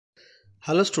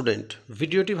Hello student,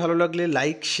 ভিডিওটি ভালো লাগলে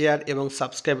লাইক, শেয়ার এবং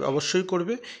সাবস্ক্রাইব অবশ্যই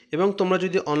করবে। এবং তোমরা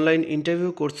যদি অনলাইন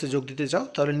ইন্টারভিউ কোর্সে যোগ দিতে চাও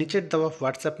তাহলে নিচের দেওয়া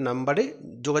হোয়াটসঅ্যাপ নাম্বারে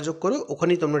যোগাযোগ করো,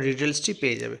 ওখানেই তোমরা ডিটেলসটি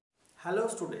পেয়ে যাবে। Hello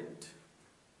student,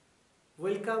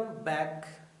 welcome back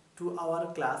to our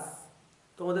class.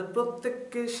 তোমাদের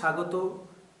প্রত্যেককে স্বাগত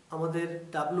আমাদের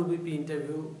WBP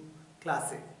ইন্টারভিউ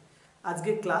ক্লাসে।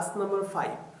 আজকে ক্লাস নাম্বার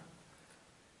 5।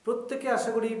 প্রত্যেকে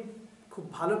আশা করি খুব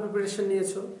ভালো প্রিপারেশন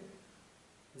নিয়েছো।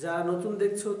 যারা নতুন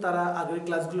দেখছো তারা আগের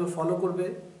ক্লাসগুলো ফলো করবে।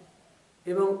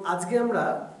 এবং আজকে আমরা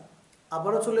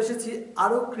আবারও চলে এসেছি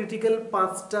আরও ক্রিটিক্যাল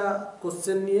 5টা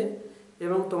কোশ্চেন নিয়ে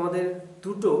এবং তোমাদের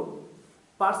দুটো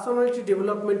পার্সোনালিটি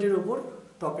ডেভেলপমেন্টের উপর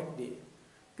টপিক নিয়ে।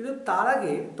 কিন্তু তার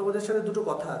আগে তোমাদের সাথে দুটো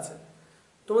কথা আছে।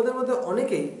 তোমাদের মধ্যে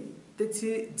অনেকেই দেখছি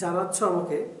জানাচ্ছ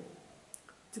আমাকে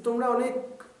যে তোমরা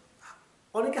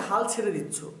অনেকে হাল ছেড়ে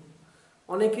দিচ্ছ,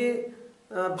 অনেকে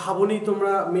ভাবনি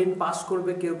তোমরা মেন পাস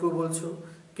করবে। কেউ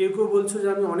কেউ বলছো যে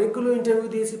আমি অনেকগুলো ইন্টারভিউ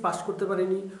দিয়েছি, পাস করতে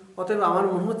পারিনি, অতএব আমার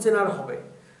মনে হচ্ছে না আর হবে।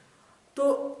 তো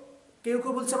কেউ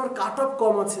বলছে আমার কাট অফ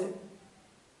কম আছে।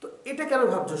 তো এটা কেন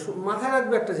ভাবছো? মাথায়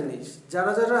রাখবে একটা জিনিস,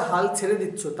 যারা যারা হাল ছেড়ে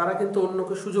দিচ্ছ তারা কিন্তু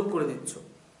অন্যকে সুযোগ করে দিচ্ছ।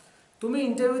 তুমি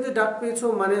ইন্টারভিউতে ডাক পেয়েছো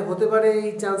মানে হতে পারে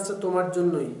এই চান্সটা তোমার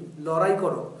জন্যই। লড়াই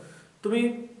করো। তুমি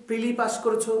প্রিলি পাস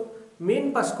করেছো, মেন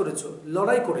পাস করেছো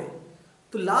লড়াই করে,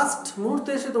 তো লাস্ট মুহূর্তে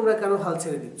এসে তোমরা কেন হাল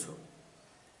ছেড়ে দিচ্ছ?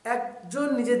 একজন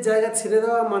নিজের জায়গা ছেড়ে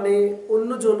দেওয়া মানে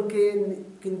অন্যজনকে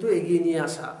কিন্তু এগিয়ে নিয়ে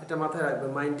আসা। এটা মাথায় রাখবে,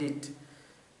 মাইন্ড ইট।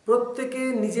 প্রত্যেকে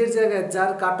নিজের জায়গায়,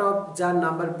 যার কাট অফ, যার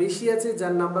নাম্বার বেশি আছে,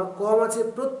 যার নাম্বার কম আছে,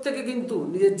 প্রত্যেকে কিন্তু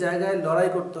নিজের জায়গায় লড়াই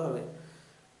করতে হবে।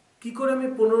 কি করে আমি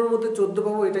 15-র মধ্যে 14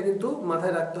 পাবো, এটা কিন্তু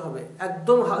মাথায় রাখতে হবে।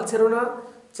 একদম হাল ছেড়ো না,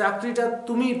 চাকরিটা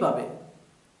তুমিই পাবে,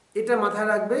 এটা মাথায়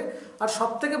রাখবে। আর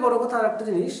সব থেকে বড় কথা আর একটা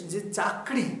জিনিস, যে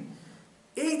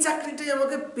এই চাকরিটাই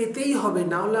আমাকে পেতেই হবে,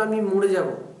 না হলে আমি মরে যাব,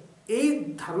 এই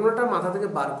ধারণাটা মাথা থেকে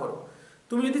বার করো।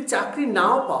 তুমি যদি চাকরি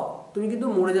নাও পাও, তুমি কিন্তু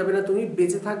মরে যাবে না, তুমি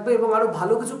বেঁচে থাকবে এবং আরো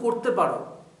ভালো কিছু করতে পারো।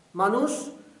 মানুষ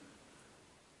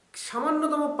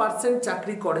সামান্যতম পার্সেন্ট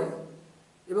চাকরি করে,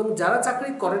 এবং যারা চাকরি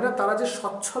করে না তারা যে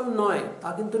সচ্ছল নয় তা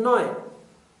কিন্তু নয়।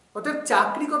 অর্থাৎ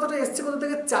চাকরি কথাটা এসছে কোথা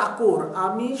থেকে? চাকর।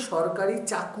 আমি সরকারি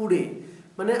চাকুরে,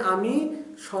 মানে আমি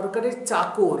সরকারের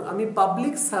চাকর, আমি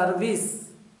পাবলিক সার্ভিস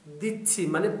দিচ্ছি,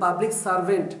 মানে পাবলিক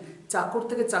সার্ভেন্ট। চাকর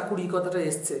থেকে চাকুরি কথাটা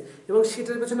এসছে এবং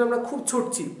সেটার পেছনে আমরা খুব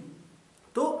ছুটছি।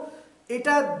 তো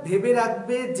এটা ভেবে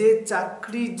রাখবে যে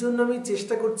চাকরির জন্য আমি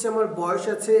চেষ্টা করছি, আমার বয়স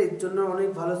আছে, এর জন্য অনেক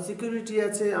ভালো সিকিউরিটি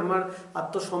আছে, আমার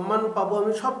আত্মসম্মান পাবো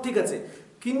আমি, সব ঠিক আছে।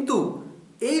 কিন্তু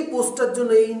এই পোস্টটার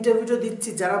জন্য এই ইন্টারভিউটা দিচ্ছি,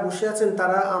 যারা বসে আছেন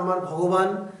তারা আমার ভগবান,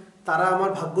 তারা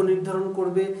আমার ভাগ্য নির্ধারণ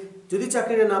করবে। যদি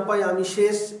চাকরিটা না পাই আমি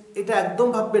শেষ, এটা একদম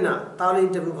ভাববে না, তাহলে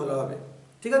ইন্টারভিউ ভালো হবে।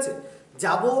 ঠিক আছে,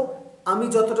 যাব, আমি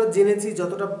যতটা জেনেছি,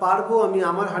 যতটা পারবো আমি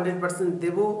আমার 100%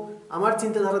 দেব, আমার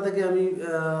চিন্তাধারা থেকে আমি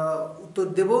উত্তর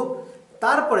দেব।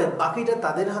 তারপরে বাকিটা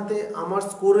তাদের হাতে, আমার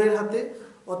স্কোরের হাতে।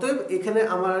 অতএব এখানে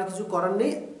আমার আর কিছু করার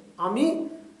নেই। আমি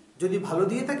যদি ভালো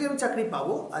দিয়ে থাকি আমি চাকরি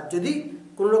পাবো, আর যদি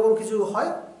কোনো রকম কিছু হয়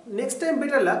নেক্সট টাইম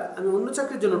বেটার লাক, আমি অন্য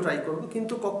চাকরির জন্য ট্রাই করবো।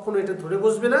 কিন্তু কখনো এটা ধরে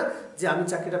বসবে না যে আমি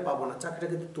চাকরিটা পাবো না, চাকরিটা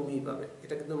কিন্তু তুমিই পাবে,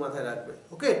 এটা কিন্তু মাথায় রাখবে।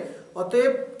 ওকে,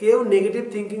 অতএব কেউ নেগেটিভ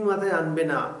থিঙ্কিং মাথায় আনবে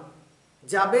না।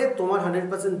 যাবে, তোমার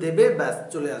 100% দেবে, ব্যাস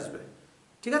চলে আসবে।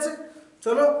 ঠিক আছে,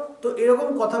 চলো। তো এরকম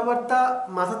কথাবার্তা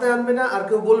মাথাতে আনবে না, আর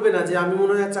কেউ বলবে না যে আমি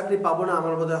মনে হয় চাকরি পাবো না,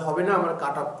 আমার বোধহয় হবে না, আমার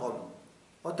কাট অফ কম।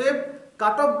 অতএব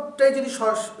কাট অফটাই যদি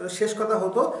শেষ কথা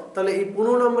হতো তাহলে এই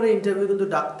 15 নম্বরের ইন্টারভিউ কিন্তু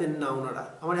ডাকতেন না ওনারা।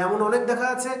 আমার এমন অনেক দেখা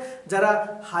আছে যারা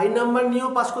হাই নাম্বার নিয়েও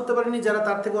পাস করতে পারেনি, যারা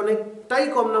তার থেকে অনেকটাই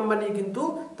কম নাম্বার নিয়ে কিন্তু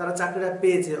তারা চাকরিটা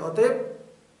পেয়েছে। অতএব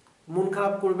মন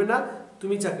খারাপ করবে না,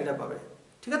 তুমি চাকরিটা পাবে।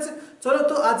 ঠিক আছে, চলো।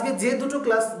 তো আজকে যে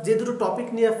দুটো টপিক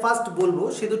নিয়ে ফার্স্ট বলবো,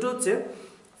 সে দুটো হচ্ছে,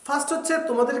 ফার্স্ট হচ্ছে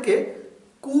তোমাদেরকে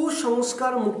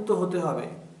কুসংস্কার মুক্ত হতে হবে।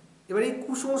 এবার এই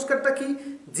কুসংস্কারটা কি?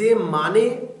 যে মানে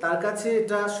তার কাছে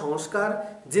এটা সংস্কার,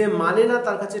 যে মানে না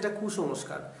তার কাছে এটা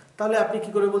কুসংস্কার। তাহলে আপনি কি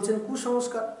করে বলছেন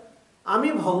কুসংস্কার? আমি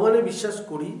ভগবানে বিশ্বাস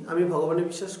করি, আমি ভগবানে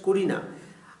বিশ্বাস করি না।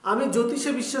 আমি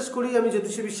জ্যোতিষে বিশ্বাস করি, আমি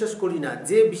জ্যোতিষে বিশ্বাস করি না।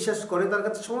 যে বিশ্বাস করে তার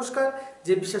কাছে সংস্কার,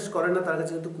 যে বিশ্বাস করে না তার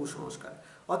কাছে কিন্তু কুসংস্কার।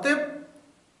 অতএব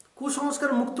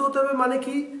কুসংস্কার মুক্ত হতে হবে মানে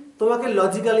কি? তোমাকে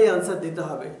লজিক্যালি আনসার দিতে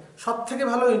হবে। সব থেকে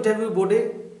ভালো ইন্টারভিউ বোর্ডে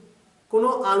কোনো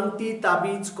আংটি,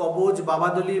 তাবিজ, কবজ,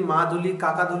 বাবাদলি, মাদলি,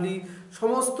 কাকাদলি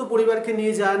সমস্ত পরিবারকে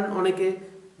নিয়ে যান অনেকে,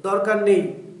 দরকার নেই।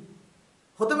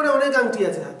 হতে পারে অনেক আংটি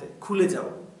আছে হাতে, খুলে যাও,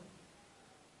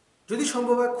 যদি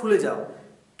সম্ভব হয় খুলে যাও।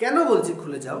 কেন বলছি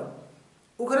খুলে যাও?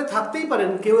 ওখানে থাকতেই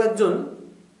পারেন কেউ একজন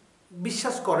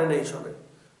বিশ্বাস করে না এইসবে,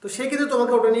 তো সে কিন্তু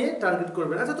তোমাকে ওটা নিয়ে টার্গেট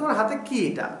করবে। আচ্ছা, তোমার হাতে কি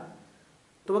এটা?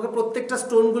 তোমাকে প্রত্যেকটা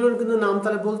স্টোনগুলোর কিন্তু নাম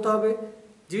তাহলে বলতে হবে।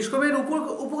 জিজ্ঞেস করবে এর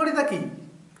উপকারিতা কি,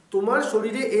 তোমার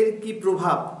শরীরে এর কি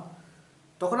প্রভাব।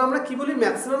 তখন আমরা কি বলি,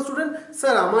 ম্যাক্সিমাম স্টুডেন্ট,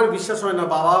 স্যার আমার বিশ্বাস হয় না,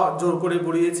 বাবা জোর করে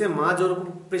পড়িয়েছে, মা জোর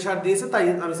প্রেশার দিয়েছে, তাই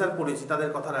আমি স্যার পড়েছি তাদের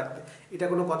কথা রাখতে। এটা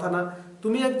কোনো কথা না।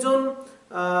 তুমি একজন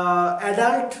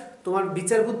অ্যাডাল্ট, তোমার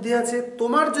বিচার বুদ্ধি আছে,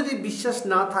 তোমার যদি বিশ্বাস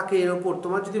না থাকে এর ওপর,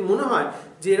 তোমার যদি মনে হয়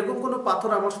যে এরকম কোনো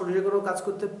পাথর আমার শরীরে কোনো কাজ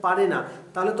করতে পারে না,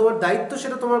 তাহলে তোমার দায়িত্ব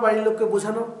সেটা তোমার বাড়ির লোককে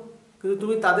বোঝানো। কিন্তু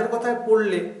তুমি তাদের কথায়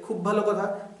পড়লে, খুব ভালো কথা,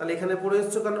 তাহলে এখানে পড়ে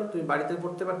এসছো কেন? তুমি বাড়িতে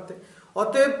পড়তে পারতে।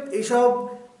 অতএব এইসব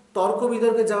তর্ক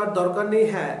বিতর্কে যাওয়ার দরকার নেই।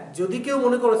 হ্যাঁ, যদি কেউ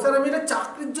মনে করো স্যার আমি এটা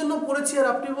চাকরির জন্য পড়েছি আর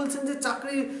আপনি বলছেন যে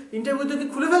চাকরি ইন্টারভিউ থেকে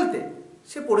খুলে ফেলতে,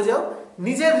 সে পড়ে যাও।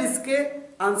 নিজের রিস্কে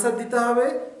আনসার দিতে হবে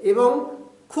এবং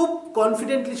খুব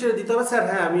কনফিডেন্টলি সেটা দিতে হবে। স্যার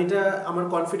হ্যাঁ, আমি এটা, আমার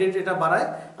কনফিডেন্স এটা বাড়ায়,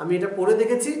 আমি এটা পড়ে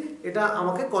দেখেছি, এটা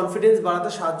আমাকে কনফিডেন্স বাড়াতে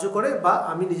সাহায্য করে, বা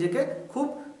আমি নিজেকে খুব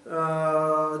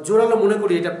জোরালো মনে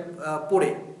করি এটা পড়ে।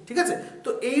 ঠিক আছে? তো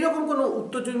এইরকম কোনো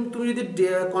উত্তর তুমি যদি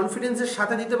কনফিডেন্সের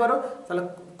সাথে দিতে পারো তাহলে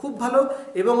খুব ভালো।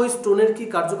 এবং ওই স্টোনের কি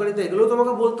কার্যকারিতা এগুলোও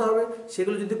তোমাকে বলতে হবে,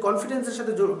 সেগুলো যদি কনফিডেন্সের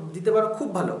সাথে দিতে পারো খুব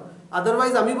ভালো।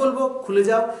 আদারওয়াইজ আমি বলবো খুলে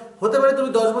যাও। হতে পারে তুমি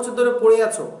 10 বছর ধরে পড়ে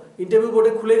আছো, ইন্টারভিউ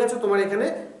বোর্ডে খুলে গেছো, তোমার এখানে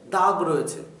দাগ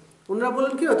রয়েছে। ওনারা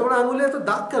বললেন কি তোমার আঙুলে এত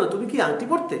দাগ কেন, তুমি কি আংটি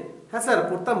পড়তে? হ্যাঁ স্যার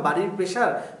পড়তাম, বাড়ির প্রেশার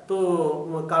তো,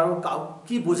 কারণ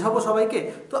কি বোঝাবো সবাইকে,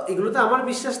 তো এগুলোতে আমার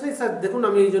বিশ্বাস নেই স্যার, দেখুন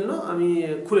আমি এই জন্য আমি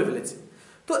খুলে ফেলেছি।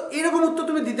 তো এরকম উত্তর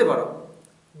তুমি দিতে পারো।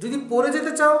 যদি পড়ে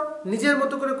যেতে চাও নিজের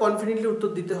মতো করে কনফিডেন্টলি উত্তর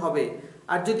দিতে হবে।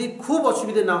 আর যদি খুব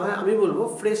অসুবিধা না হয় আমি বলবো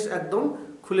ফ্রেশ একদম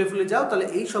খুলে ফুলে যাও, তাহলে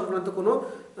এই সংক্রান্ত কোনো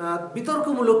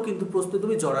বিতর্কমূলক কিন্তু প্রশ্ন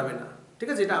তুমি জড়াবে না। ঠিক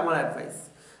আছে? এটা আমার অ্যাডভাইস।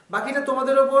 বাকিটা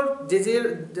তোমাদের ওপর,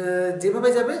 যেভাবে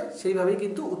যাবে সেইভাবেই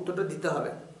কিন্তু উত্তরটা দিতে হবে।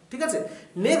 ঠিক আছে?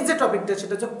 নেক্সট যে টপিকটা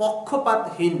সেটা হচ্ছে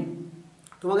পক্ষপাতহীন।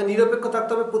 তোমাকে নিরপেক্ষ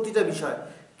থাকতে হবে প্রতিটা বিষয়।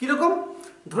 কীরকম?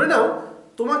 ধরে নাও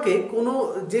তোমাকে কোনো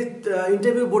যে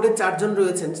ইন্টারভিউ বোর্ডের 4 জন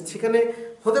রয়েছেন, সেখানে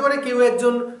হতে পারে কেউ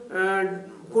একজন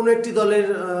কোনো একটি দলের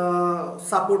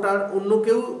সাপোর্টার, অন্য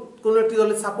কেউ কোনো একটি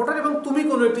দলের সাপোর্টার, এবং তুমি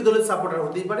কোনো একটি দলের সাপোর্টার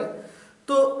হতেই পারে।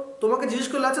 তো তোমাকে জিজ্ঞেস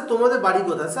করলে আচ্ছা তোমাদের বাড়ি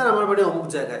কোথায়? স্যার আমার বাড়ি অমুক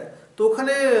জায়গায়। তো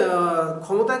ওখানে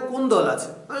ক্ষমতায় কোন দল আছে?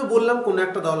 আমি বললাম কোনো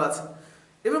একটা দল আছে।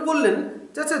 এবার বললেন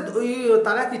যে আচ্ছা ওই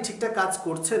তারা কি ঠিকঠাক কাজ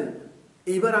করছেন?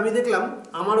 এইবার আমি দেখলাম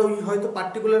আমার ওই হয়তো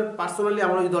পার্সোনালি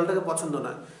আমার ওই দলটাকে পছন্দ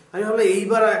নয়। আমি ভাবলাম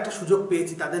এইবার একটা সুযোগ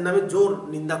পেয়েছি, তাদের নামে জোর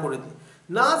নিন্দা করে দিই।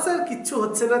 না স্যার কিচ্ছু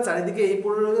হচ্ছে না, চারিদিকে এই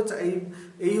পড়ে রয়েছে,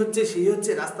 এই হচ্ছে সেই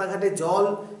হচ্ছে, রাস্তাঘাটে জল,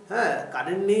 হ্যাঁ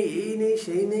কারেন্ট নেই, এই নেই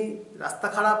সেই নেই, রাস্তা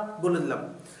খারাপ, বলে দিলাম।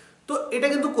 তো এটা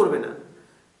কিন্তু করবে না।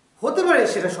 হতে পারে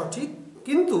সেটা সঠিক,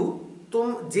 কিন্তু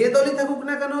যে দলই থাকুক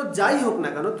না কেন, যাই হোক না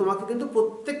কেন, তোমাকে কিন্তু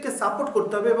প্রত্যেককে সাপোর্ট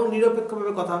করতে হবে এবং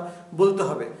নিরপেক্ষভাবে কথা বলতে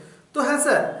হবে। তো হ্যাঁ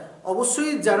স্যার,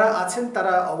 অবশ্যই যারা আছেন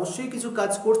তারা অবশ্যই কিছু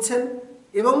কাজ করছেন,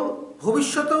 এবং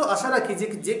ভবিষ্যতেও আশা রাখি যে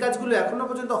যে কাজগুলো এখনো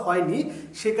পর্যন্ত হয়নি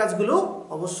সে কাজগুলো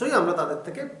অবশ্যই আমরা তাদের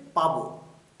থেকে পাবো।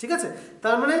 ঠিক আছে?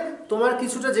 তার মানে তোমার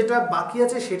কিছুটা যেটা বাকি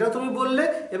আছে সেটাও তুমি বললে,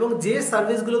 এবং যে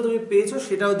সার্ভিসগুলো তুমি পেয়েছো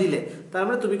সেটাও দিলে। তার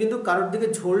মানে তুমি কিন্তু কারোর দিকে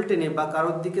ঝোল টেনে বা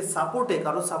কারোর দিকে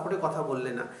কারোর সাপোর্টে কথা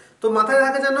বললে না। তো মাথায়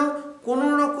রাখা যেন কোনো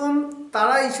রকম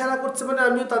তারা ইশারা করছে মানে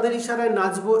আমিও তাদের ইশারায়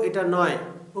নাচবো, এটা নয়।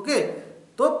 ওকে?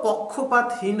 তো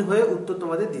পক্ষপাতহীন হয়ে উত্তর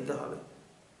তোমাদের দিতে হবে।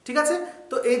 ঠিক আছে?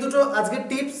 তো এই দুটো আজকের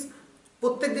টিপস।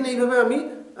 প্রত্যেকদিন এইভাবে আমি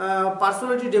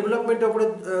পার্সোনালিটি ডেভেলপমেন্টের উপরে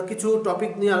কিছু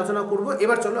টপিক নিয়ে আলোচনা করব।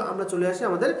 এবার চলো আমরা চলে আসি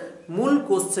আমাদের মূল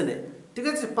কোশ্চেনে। ঠিক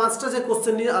আছে? 5টা যে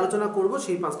কোশ্চেন নিয়ে আলোচনা করব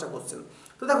সেই 5টা কোশ্চেন।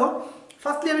 তো দেখো,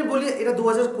 ফার্স্টলি আমি বলি এটা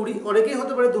 2020, অনেকেই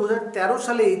হতে পারে 2013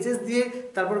 সালে এইচএস দিয়ে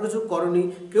তারপর কিছু করনি,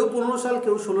 কেউ 15 সাল,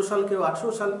 কেউ 16 সাল, কেউ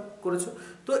 18 সাল করেছো।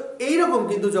 তো এইরকম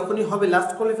কিন্তু যখনই হবে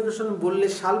লাস্ট কোয়ালিফিকেশন বললে,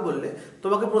 সাল বললে,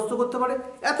 তোমাকে প্রশ্ন করতে পারে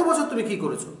এত বছর তুমি কি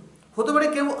করেছো। হতে পারে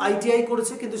কেউ আইটিআই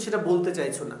করেছে কিন্তু সেটা বলতে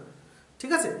চাইছো না।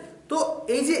 ঠিক আছে? তো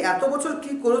এই যে এত বছর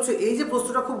কি করেছো, এই যে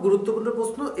প্রশ্নটা খুব গুরুত্বপূর্ণ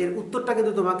প্রশ্ন, এর উত্তরটা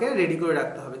কিন্তু তোমাকে রেডি করে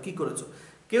রাখতে হবে। কি করেছো?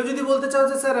 কেউ যদি বলতে চাও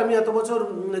যে স্যার আমি এত বছর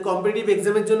কম্পিটিটিভ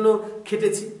এক্সামের জন্য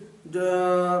খেটেছি,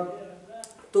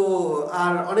 তো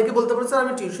আর অনেকে বলতে পারে স্যার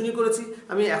আমি টিউশনি করেছি,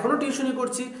 আমি এখনও টিউশনি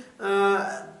করছি,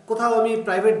 কোথাও আমি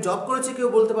প্রাইভেট জব করেছি, কেউ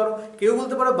বলতে পারো। কেউ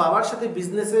বলতে পারো বাবার সাথে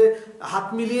বিজনেসে হাত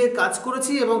মিলিয়ে কাজ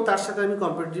করেছি এবং তার সাথে আমি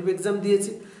কম্পিটিটিভ এক্সাম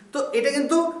দিয়েছি। তো এটা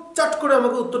কিন্তু চট করে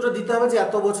আমাকে উত্তরটা দিতে হবে যে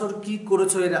এত বছর কি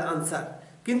করেছো, এর আনসার।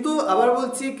 কিন্তু আবার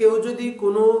বলছি, কেউ যদি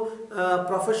কোনো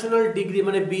প্রফেশনাল ডিগ্রি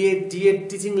মানে বিএড ডিএড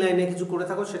টিচিং লাইনে কিছু করে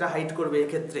থাকো সেটা হাইড করবে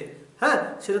এক্ষেত্রে। হ্যাঁ,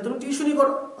 সেটা তুমি টিউশনি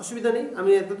করো, অসুবিধা নেই, আমি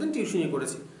এতদিন টিউশনি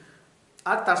করেছি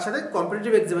আর তার সাথে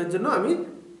কম্পিটিটিভ এক্সামের জন্য আমি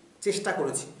চেষ্টা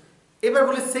করেছি। এবার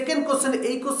বলি সেকেন্ড কোশ্চেন।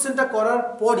 এই কোশ্চেনটা করার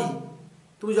পরই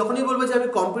তুমি যখনই বলবে যে আমি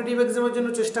কম্পিটিটিভ এক্সামের জন্য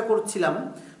চেষ্টা করছিলাম,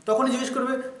 তখনই জিজ্ঞেস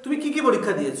করবে তুমি কি কি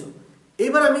পরীক্ষা দিয়েছো।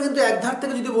 এবার আমি কিন্তু এক ধার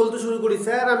থেকে যদি বলতে শুরু করি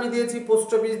স্যার আমি দিয়েছি পোস্ট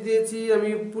অফিস দিয়েছি, আমি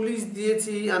পুলিশ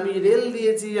দিয়েছি, আমি রেল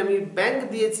দিয়েছি, আমি ব্যাংক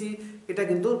দিয়েছি, এটা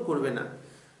কিন্তু করবে না।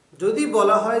 যদি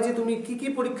বলা হয় যে তুমি কি কি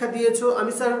পরীক্ষা দিয়েছো,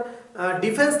 আমি স্যার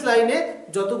ডিফেন্স লাইনে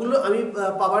যতগুলো আমি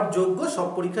পাওয়ার যোগ্য সব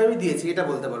পরীক্ষা আমি দিয়েছি, এটা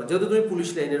বলতে পারো। যেহেতু তুমি পুলিশ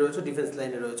লাইনে রয়েছো, ডিফেন্স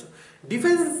লাইনে রয়েছো,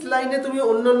 ডিফেন্স লাইনে তুমি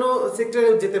অন্যান্য সেক্টরে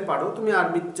যেতে পারো, তুমি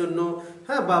আর্মির জন্য,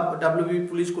 হ্যাঁ, বা WBP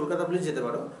পুলিশ, কলকাতা পুলিশ যেতে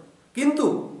পারো। কিন্তু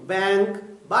ব্যাংক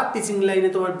বা টিচিং লাইনে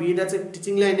তোমার বিএড আছে,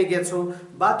 টিচিং লাইনে গেছো,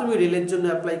 বা তুমি রেলের জন্য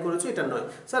অ্যাপ্লাই করেছো, এটা নয়।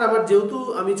 স্যার আমার যেহেতু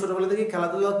আমি ছোটোবেলা থেকে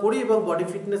খেলাধুলা করি এবং বডি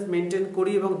ফিটনেস মেনটেন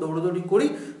করি এবং দৌড়দৌড়ি করি,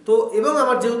 তো এবং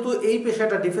আমার যেহেতু এই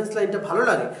পেশাটা ডিফেন্স লাইনটা ভালো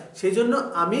লাগে, সেই জন্য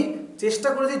আমি চেষ্টা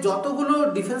করেছি যতগুলো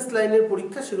ডিফেন্স লাইনের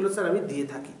পরীক্ষা সেগুলো স্যার আমি দিয়ে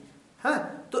থাকি। হ্যাঁ,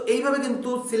 তো এইভাবে কিন্তু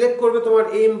সিলেক্ট করবে তোমার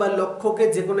এম বা লক্ষ্যকে,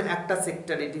 যে কোনো একটা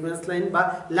সেক্টরে ডিফেন্স লাইন বা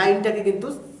লাইনটাকে কিন্তু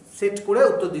সেট করে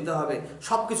উত্তর দিতে হবে,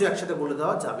 সব কিছু একসাথে বলে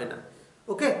দেওয়া যাবে না।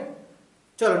 ওকে,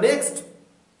 চলো নেক্সট।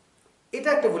 এটা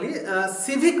একটা বলি,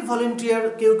 সিভিক ভলেন্টিয়ার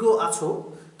কেউ কেউ আছো,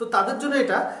 তো তাদের জন্য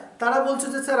এটা, তারা বলছে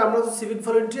যে স্যার আমরা তো সিভিক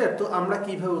ভলেন্টিয়ার, তো আমরা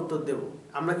কিভাবে উত্তর দেবো,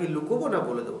 আমরা কি লুকোবো না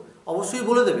বলে দেবো? অবশ্যই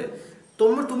বলে দেবে।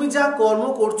 তুমি যা কর্ম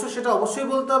করছো সেটা অবশ্যই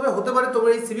বলতে হবে। হতে পারে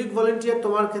তোমার এই সিভিক ভলেন্টিয়ার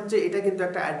তোমার ক্ষেত্রে এটা কিন্তু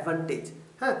একটা অ্যাডভান্টেজ,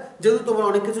 হ্যাঁ, যেহেতু তোমার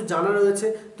অনেক কিছু জানা রয়েছে,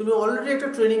 তুমি অলরেডি একটা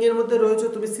ট্রেনিংয়ের মধ্যে রয়েছো,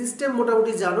 তুমি সিস্টেম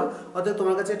মোটামুটি জানো, অর্থাৎ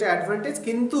তোমার কাছে এটা অ্যাডভান্টেজ।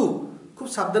 কিন্তু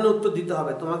খুব সাবধানে উত্তর দিতে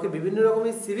হবে, তোমাকে বিভিন্ন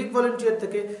রকমের সিভিক ভলেন্টিয়ার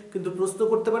থেকে কিন্তু প্রশ্ন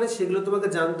করতে পারে, সেগুলো তোমাকে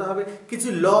জানতে হবে। কিছু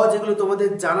ল যেগুলো তোমাদের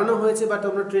জানানো হয়েছে বা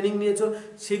তোমরা ট্রেনিং নিয়েছো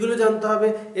সেগুলো জানতে হবে।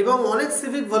 এবং অনেক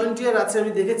সিভিক ভলেন্টিয়ার আছে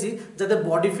আমি দেখেছি যাদের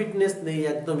বডি ফিটনেস নেই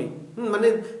একদমই, মানে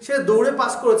সে দৌড়ে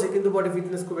পাস করেছে কিন্তু বডি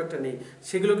ফিটনেস খুব একটা নেই,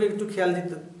 সেগুলোকে একটু খেয়াল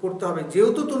করতে হবে,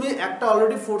 যেহেতু তুমি একটা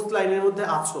অলরেডি ফোর্স লাইনের মধ্যে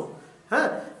আছো। হ্যাঁ,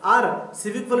 আর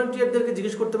সিভিক ভলেন্টিয়ারদেরকে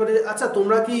জিজ্ঞেস করতে পারে, আচ্ছা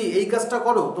তোমরা কি এই কাজটা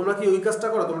করো, তোমরা কি ওই কাজটা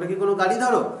করো, তোমরা কি কোনো গাড়ি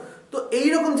ধরো? তো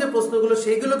এইরকম যে প্রশ্নগুলো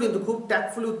সেইগুলো কিন্তু খুব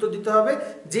ট্যাক্টফুলি উত্তর দিতে হবে,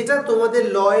 যেটা তোমাদের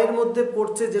ল এর মধ্যে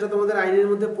পড়ছে, যেটা তোমাদের আইনের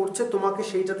মধ্যে পড়ছে, তোমাকে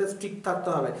সেইটাতে স্ট্রিক্ট থাকতে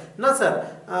হবে। না স্যার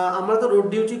আমরা তো রোড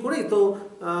ডিউটি করি, তো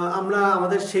আমরা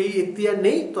আমাদের সেই এখতিয়ার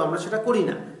নেই, তো আমরা সেটা করি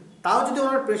না। তাও যদি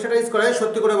আমরা প্রেশারাইজ করা হয়,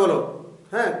 সত্যি করে বলো,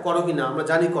 হ্যাঁ করো কি না, আমরা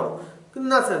জানি করো, কিন্তু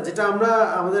না স্যার যেটা আমরা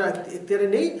আমাদের এখতিয়ারে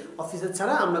নেই, অফিসার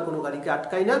ছাড়া আমরা কোনো গাড়িকে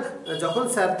আটকাই না। যখন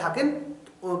স্যার থাকেন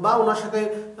বা ওনার সাথে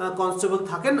কনস্টেবল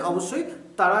থাকেন অবশ্যই,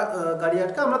 তারা গাড়ি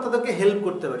আটকা, আমরা তাদেরকে হেল্প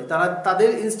করতে পারি, তাদের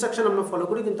ইনস্ট্রাকশন আমরা ফলো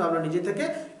করি, কিন্তু আমরা নিজে থেকে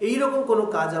এইরকম কোনো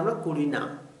কাজ আমরা করি না।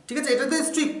 ঠিক আছে, এটাতে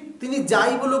স্ট্রিক্ট, তিনি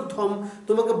যাই বলুক,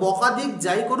 তোমাকে বকা দিক,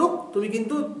 যাই করুক, তুমি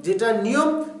কিন্তু যেটা নিয়ম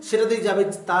সেটাতেই যাবে,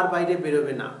 তার বাইরে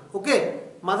বেরোবে না। ওকে,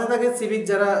 মাথায় থাকে, সিভিক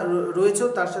যারা রয়েছে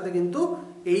তার সাথে কিন্তু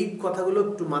এই কথাগুলো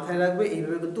একটু মাথায় রাখবে,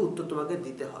 এইভাবে কিন্তু উত্তর তোমাকে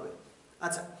দিতে হবে।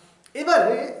 আচ্ছা,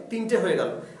 এবারে তিনটে হয়ে গেল,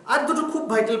 আর দুটো খুব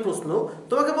ভাইটাল প্রশ্ন।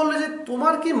 তোমাকে বললো যে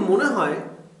তোমার কি মনে হয়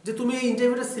যে তুমি এই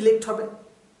ইন্টারভিউটা সিলেক্ট হবে,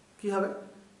 কি হবে?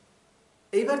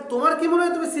 এইবার তোমার কি মনে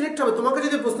হয় তুমি সিলেক্ট হবে, তোমাকে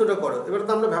যদি প্রশ্নটা করো, এবার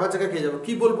তো আমরা ভাবা জায়গা খেয়ে যাবো,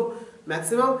 কি বলবো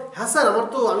ম্যাক্সিমাম? হ্যাঁ স্যার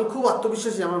আমি খুব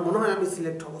আত্মবিশ্বাসী, আমার মনে হয় আমি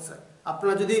সিলেক্ট হবো স্যার।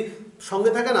 আপনারা যদি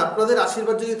সঙ্গে থাকেন, আপনাদের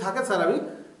আশীর্বাদ যদি থাকে স্যার, আমি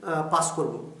পাস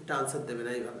করবো, এটা আনসার দেবে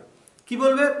না এইভাবে। কি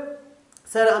বলবে?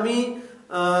 স্যার আমি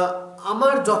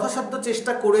আমার যথাসাধ্য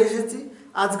চেষ্টা করে এসেছি,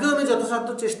 আজকেও আমি যথাসাধ্য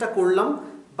চেষ্টা করলাম,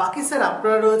 বাকি স্যার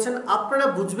আপনারা রয়েছেন, আপনারা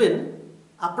বুঝবেন,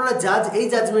 আপনারা জাজ, এই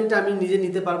জাজমেন্টটা আমি নিজে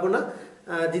নিতে পারবো না,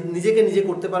 নিজেকে নিজে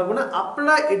করতে পারবো না,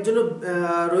 আপনারা এর জন্য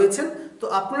রয়েছেন। তো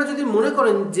আপনারা যদি মনে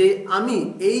করেন যে আমি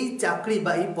এই চাকরি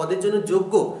বা এই পদের জন্য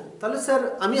যোগ্য, তাহলে স্যার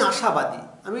আমি আশাবাদী,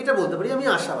 আমি এটা বলতে পারি আমি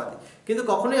আশাবাদী। কিন্তু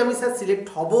কখনোই আমি স্যার সিলেক্ট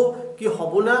হব কি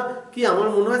হব না, কি আমার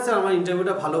মনে হয় স্যার আমার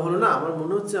ইন্টারভিউটা ভালো হলো না, আমার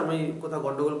মনে হচ্ছে আমি কোথাও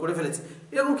গন্ডগোল করে ফেলেছি,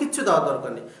 এরকম কিচ্ছু দেওয়ার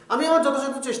দরকার নেই। আমি আমার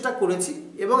যথাসাধ্য চেষ্টা করেছি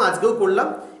এবং আজকেও করলাম,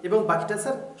 এবং বাকিটা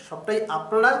স্যার সবটাই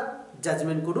আপনারা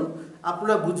জাজমেন্ট করুন,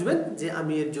 আপনারা বুঝবেন যে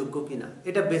আমি এর যোগ্য কিনা,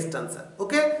 এটা বেস্ট আনসার।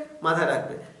 ওকে, মাথায়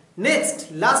রাখবে। নেক্সট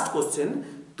লাস্ট কোশ্চেন,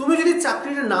 তুমি যদি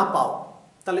চাকরিটা না পাও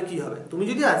তাহলে কি হবে? তুমি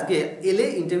যদি আজকে এলে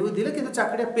ইন্টারভিউ দিলে কিন্তু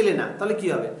চাকরিটা পেলে না, তাহলে কি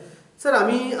হবে? স্যার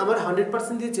আমি আমার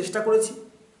 100% দিয়ে চেষ্টা করেছি,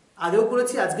 আগেও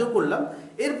করেছি, আজকেও করলাম,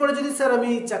 এরপরে যদি স্যার আমি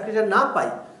চাকরিটা না পাই,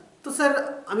 তো স্যার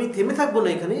আমি থেমে থাকবো না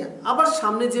এখানে, আবার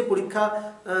সামনে যে পরীক্ষা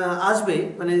আসবে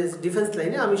মানে ডিফেন্স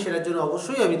লাইনে, আমি সেটার জন্য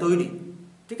অবশ্যই আমি তৈরি।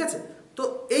 ঠিক আছে, তো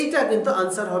এইটা কিন্তু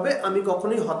আনসার হবে। আমি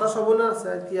কখনোই হতাশ হব না,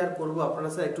 স্যার কি আর করবো, আপনারা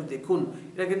স্যার একটু দেখুন,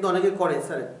 এটা কিন্তু অনেকে করে,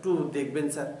 স্যার একটু দেখবেন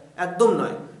স্যার, একদম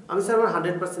নয়। আমি স্যার আমার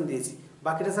 100% দিয়েছি,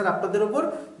 বাকিটা স্যার আপনাদের ওপর।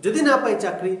 যদি না পাই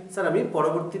চাকরি, স্যার আমি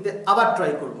পরবর্তীতে আবার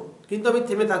ট্রাই করব, কিন্তু আমি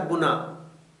থেমে থাকবো না।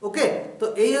 ওকে, তো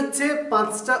এই হচ্ছে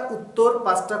 5টা উত্তর,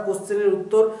 5টা কোশ্চেনের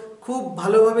উত্তর। খুব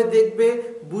ভালোভাবে দেখবে,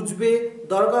 বুঝবে,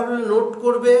 দরকার হলে নোট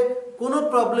করবে, কোনো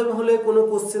প্রবলেম হলে, কোনো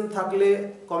কোশ্চেন থাকলে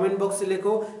কমেন্ট বক্সে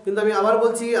লেখো। কিন্তু আমি আবার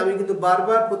বলছি, আমি কিন্তু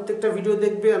বারবার প্রত্যেকটা ভিডিও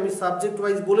দেখবে, আমি সাবজেক্ট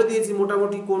ওয়াইজ বলে দিয়েছি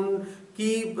মোটামুটি কোন কি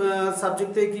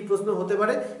সাবজেক্ট থেকে কী প্রশ্ন হতে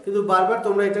পারে, কিন্তু বারবার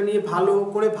তোমরা এটা নিয়ে ভালো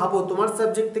করে ভাবো তোমার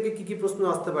সাবজেক্ট থেকে কী কী প্রশ্ন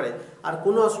আসতে পারে। আর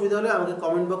কোনো অসুবিধা হলে আমাকে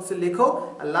কমেন্ট বক্সে লেখো।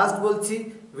 আর লাস্ট বলছি,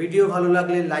 ভিডিও ভালো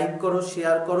লাগলে লাইক করো,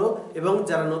 শেয়ার করো, এবং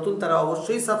যারা নতুন তারা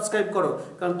অবশ্যই সাবস্ক্রাইব করো,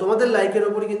 কারণ তোমাদের লাইকের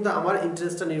ওপরই কিন্তু আমার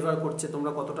ইন্টারেস্টটা নির্ভর করছে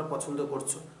তোমরা কতটা পছন্দ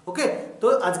করছো। ওকে, তো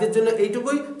আজকের জন্য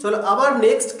এইটুকুই। চলো আবার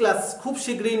নেক্সট ক্লাস, খুব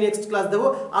শীঘ্রই নেক্সট ক্লাস দেবো,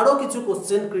 আরও কিছু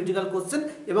কোশ্চেন, ক্রিটিক্যাল কোশ্চেন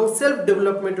এবং সেলফ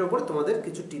ডেভেলপমেন্টের উপর তোমাদের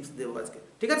কিছু টিপস দেবো আজকে।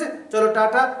 ঠিক আছে, চলো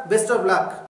টাটা, বেস্ট অফ লাক।